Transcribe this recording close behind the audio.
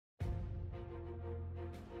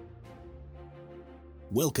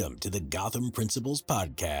Welcome to the Gotham Principles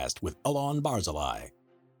Podcast with Alon Barzilai.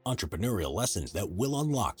 Entrepreneurial lessons that will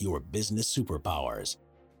unlock your business superpowers.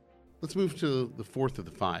 Let's move to the fourth of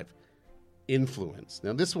the five, influence.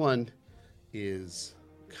 Now, this one is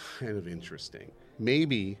kind of interesting.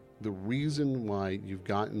 Maybe the reason why you've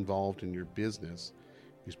got involved in your business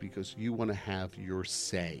is because you want to have your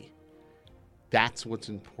say. That's what's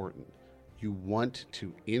important. You want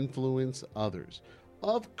to influence others.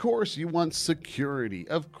 Of course you want security.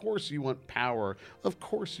 Of course you want power. Of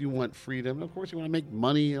course you want freedom. Of course you want to make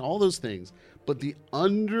money and all those things. But the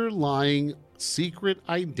underlying secret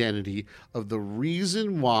identity of the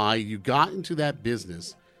reason why you got into that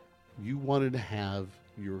business, you wanted to have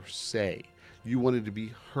your say. You wanted to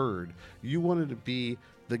be heard. You wanted to be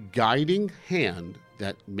the guiding hand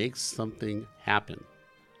that makes something happen.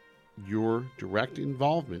 Your direct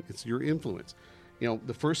involvement, it's your influence. You know,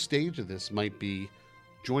 the first stage of this might be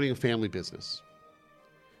joining a family business.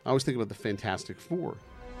 I always think about the Fantastic Four.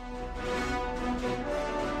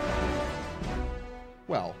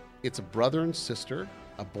 Well, it's a brother and sister,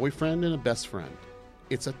 a boyfriend and a best friend.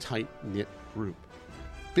 It's a tight-knit group.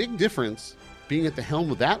 Big difference being at the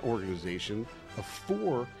helm of that organization of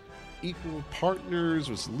four equal partners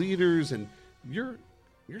with leaders, and you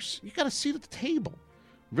got a seat at the table.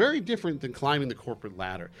 Very different than climbing the corporate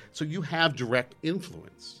ladder. So you have direct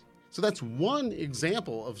influence. So that's one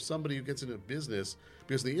example of somebody who gets into business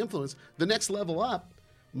because of the influence. The next level up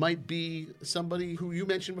might be somebody who you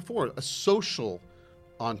mentioned before, a social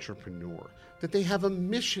entrepreneur, that they have a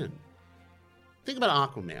mission. Think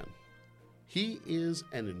about Aquaman. He is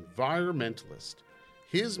an environmentalist.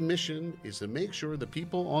 His mission is to make sure the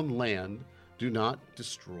people on land do not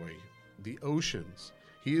destroy the oceans.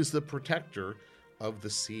 He is the protector of the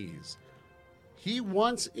seas. He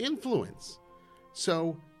wants influence.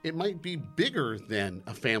 So it might be bigger than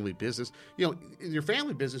a family business. You know, in your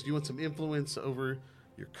family business, you want some influence over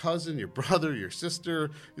your cousin, your brother, your sister.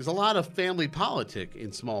 There's a lot of family politic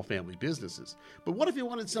in small family businesses. But what if you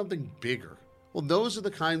wanted something bigger? Well, those are the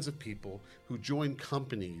kinds of people who join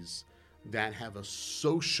companies that have a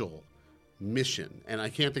social mission. And I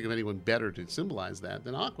can't think of anyone better to symbolize that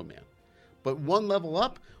than Aquaman. But one level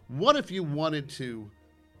up, what if you wanted to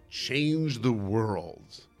change the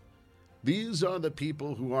world? These are the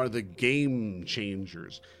people who are the game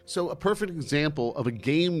changers. So a perfect example of a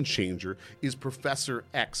game changer is Professor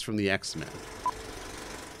X from the X-Men.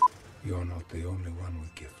 You're not the only one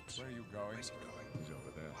with gifts. Where are you going? Where's he going? He's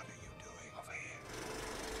over there. What are you doing over here?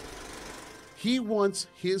 He wants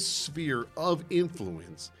his sphere of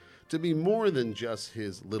influence to be more than just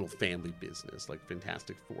his little family business like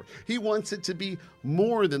Fantastic Four. He wants it to be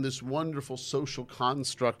more than this wonderful social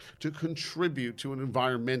construct to contribute to an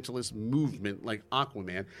environmentalist movement like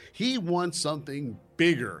Aquaman. He wants something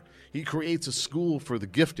bigger. He creates a school for the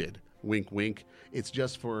gifted. Wink, wink. It's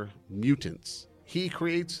just for mutants. He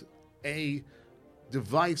creates a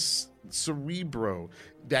device, Cerebro,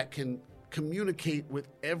 that can communicate with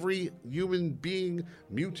every human being,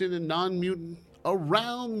 mutant and non-mutant,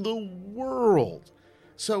 around the world.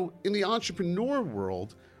 So in the entrepreneur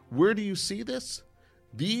world, where do you see this?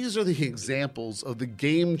 These are the examples of the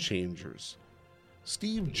game changers.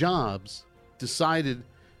 Steve Jobs decided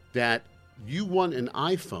that you want an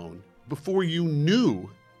iPhone before you knew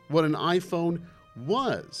what an iPhone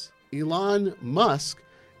was. Elon Musk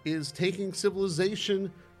is taking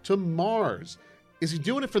civilization to Mars. Is he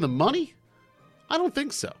doing it for the money? I don't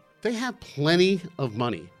think so. They have plenty of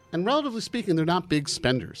money. And relatively speaking, they're not big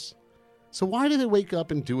spenders. So why do they wake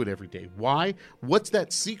up and do it every day? Why? What's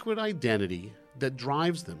that secret identity that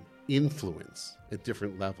drives them? Influence at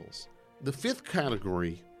different levels. The fifth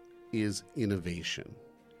category is innovation.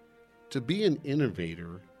 To be an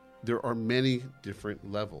innovator, there are many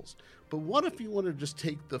different levels. But what if you want to just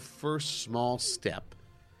take the first small step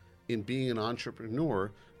in being an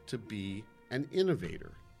entrepreneur to be an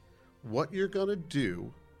innovator? What you're going to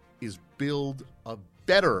do is build a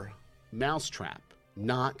better mousetrap,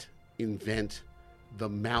 not invent the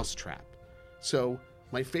mousetrap. So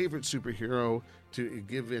my favorite superhero, to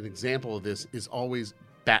give an example of this, is always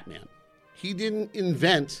Batman. He didn't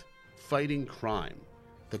invent fighting crime.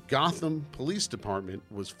 The Gotham Police Department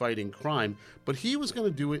was fighting crime, but he was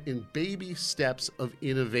going to do it in baby steps of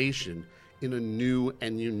innovation in a new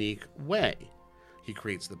and unique way. He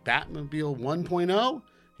creates the Batmobile 1.0.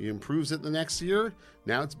 He improves it the next year.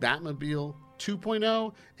 Now it's Batmobile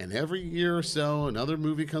 2.0, and every year or so, another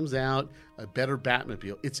movie comes out, a better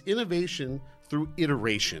Batmobile. It's innovation through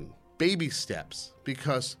iteration, baby steps,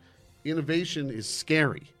 because innovation is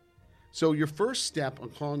scary. So your first step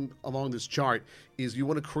along this chart is you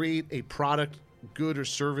want to create a product, good, or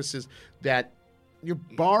services that you're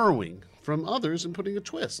borrowing from others and putting a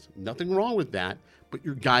twist. Nothing wrong with that, but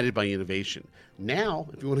you're guided by innovation. Now,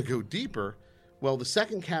 if you want to go deeper, well, the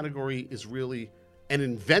second category is really an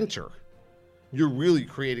inventor. You're really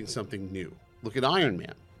creating something new. Look at Iron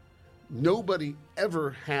Man. Nobody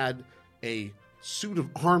ever had a suit of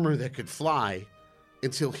armor that could fly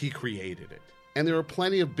until he created it. And there are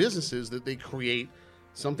plenty of businesses that they create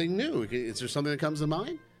something new. Is there something that comes to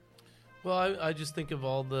mind? Well, I just think of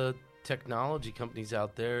all the technology companies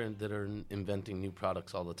out there that are inventing new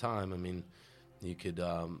products all the time. I mean, you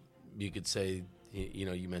could say,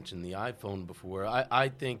 you mentioned the iPhone before. I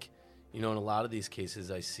think, in a lot of these cases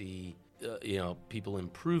I see, people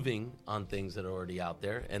improving on things that are already out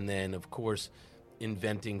there. And then, of course,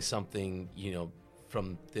 inventing something,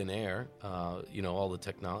 from thin air, all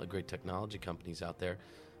the great technology companies out there.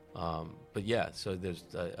 But yeah, so there's,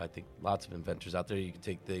 I think, lots of inventors out there. You can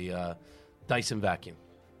take the Dyson vacuum.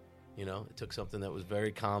 It took something that was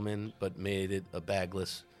very common, but made it a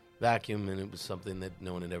bagless vacuum, and it was something that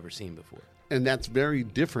no one had ever seen before. And that's very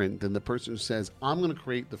different than the person who says, I'm going to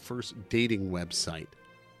create the first dating website,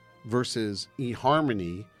 versus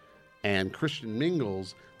eHarmony and Christian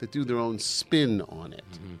Mingles that do their own spin on it.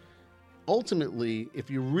 Mm-hmm. Ultimately, if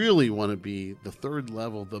you really want to be the third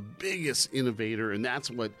level, the biggest innovator, and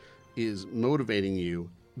that's what is motivating you,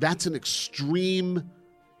 that's an extreme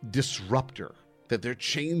disruptor, that they're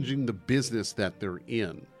changing the business that they're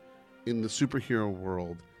in. In the superhero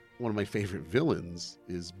world, one of my favorite villains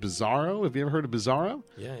is Bizarro. Have you ever heard of Bizarro?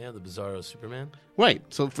 Yeah, the Bizarro Superman. Right.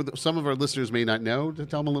 So for some of our listeners may not know, to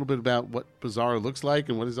tell them a little bit about what Bizarro looks like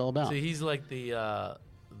and what he's all about. So he's like the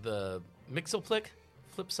Mxyzptlk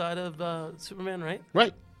flip side of Superman, right?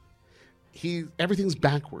 Right. Everything's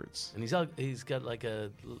backwards. And he's got like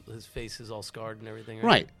his face is all scarred and everything, right?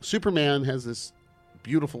 Right. Superman has this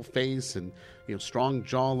beautiful face and strong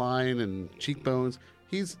jawline and cheekbones.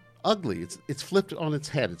 He's ugly. It's flipped on its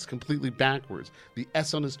head. It's completely backwards. The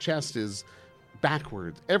S on his chest is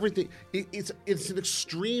backwards. Everything. It's an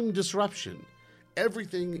extreme disruption.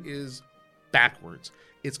 Everything is backwards.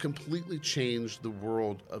 It's completely changed the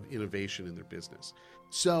world of innovation in their business.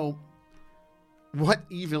 So, what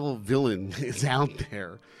evil villain is out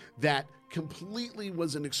there that completely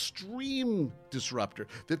was an extreme disruptor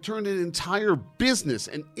that turned an entire business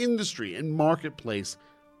and industry and marketplace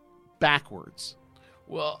backwards?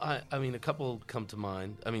 Well, I mean, a couple come to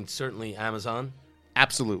mind. I mean, certainly Amazon.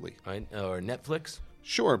 Absolutely. Right? Or Netflix.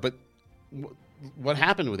 Sure, but what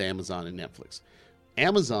happened with Amazon and Netflix?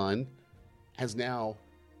 Amazon has now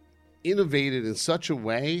innovated in such a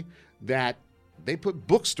way that they put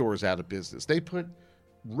bookstores out of business. They put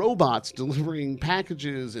robots delivering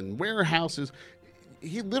packages and warehouses.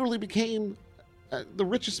 He literally became the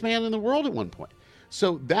richest man in the world at one point.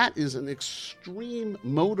 So that is an extreme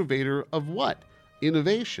motivator of what?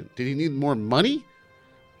 Innovation. Did he need more money?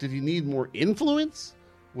 Did he need more influence?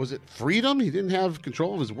 Was it freedom? He didn't have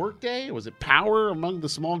control of his workday? Was it power among the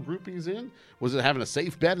small group he's in? Was it having a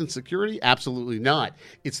safe bed and security? Absolutely not.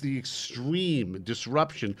 It's the extreme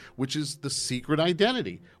disruption, which is the secret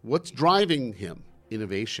identity. What's driving him?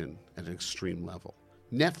 Innovation at an extreme level.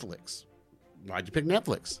 Netflix. Why'd you pick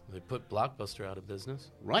Netflix? They put Blockbuster out of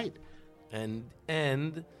business. Right.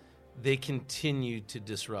 And they continue to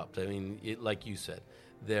disrupt. I mean, like you said,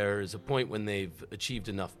 there's a point when they've achieved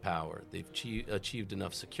enough power, they've achieved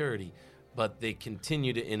enough security, but they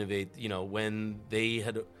continue to innovate. When they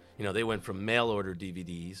had, they went from mail order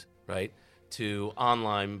DVDs, right, to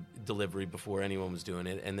online delivery before anyone was doing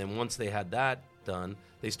it. And then once they had that done,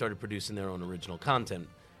 they started producing their own original content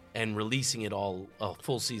and releasing it all a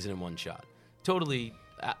full season in one shot. Totally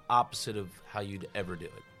opposite of how you'd ever do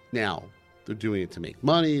it. Now, they're doing it to make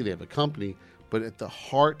money. They have a company, but at the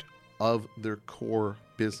heart of their core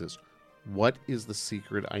business, what is the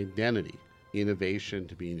secret identity? Innovation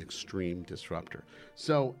to be an extreme disruptor.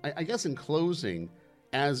 So I guess in closing,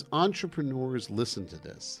 as entrepreneurs listen to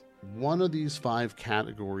this, one of these 5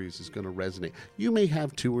 categories is going to resonate. You may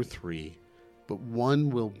have 2 or 3, but one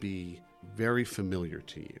will be very familiar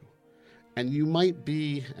to you. And you might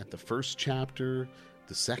be at the first chapter,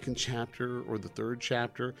 the second chapter, or the third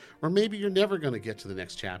chapter, or maybe you're never going to get to the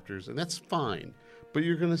next chapters, and that's fine. But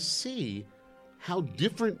you're going to see how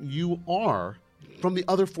different you are from the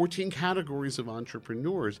other 14 categories of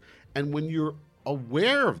entrepreneurs. And when you're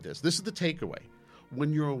aware of this is the takeaway.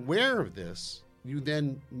 When you're aware of this, you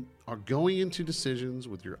then are going into decisions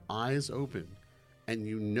with your eyes open, and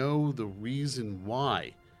you know the reason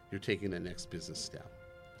why you're taking that next business step.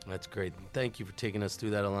 That's great. Thank you for taking us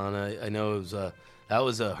through that, Alana. I know that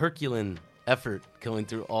was a Herculean effort going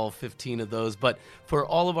through all 15 of those. But for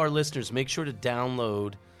all of our listeners, make sure to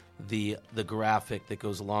download the graphic that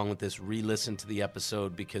goes along with this. Re-listen to the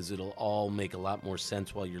episode because it'll all make a lot more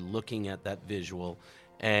sense while you're looking at that visual.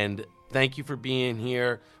 And thank you for being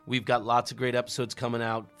here. We've got lots of great episodes coming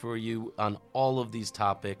out for you on all of these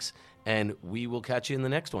topics, and we will catch you in the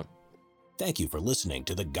next one. Thank you for listening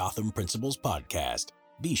to the Gotham Principles Podcast.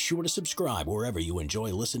 Be sure to subscribe wherever you enjoy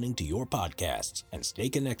listening to your podcasts and stay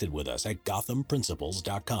connected with us at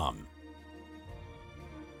GothamPrinciples.com.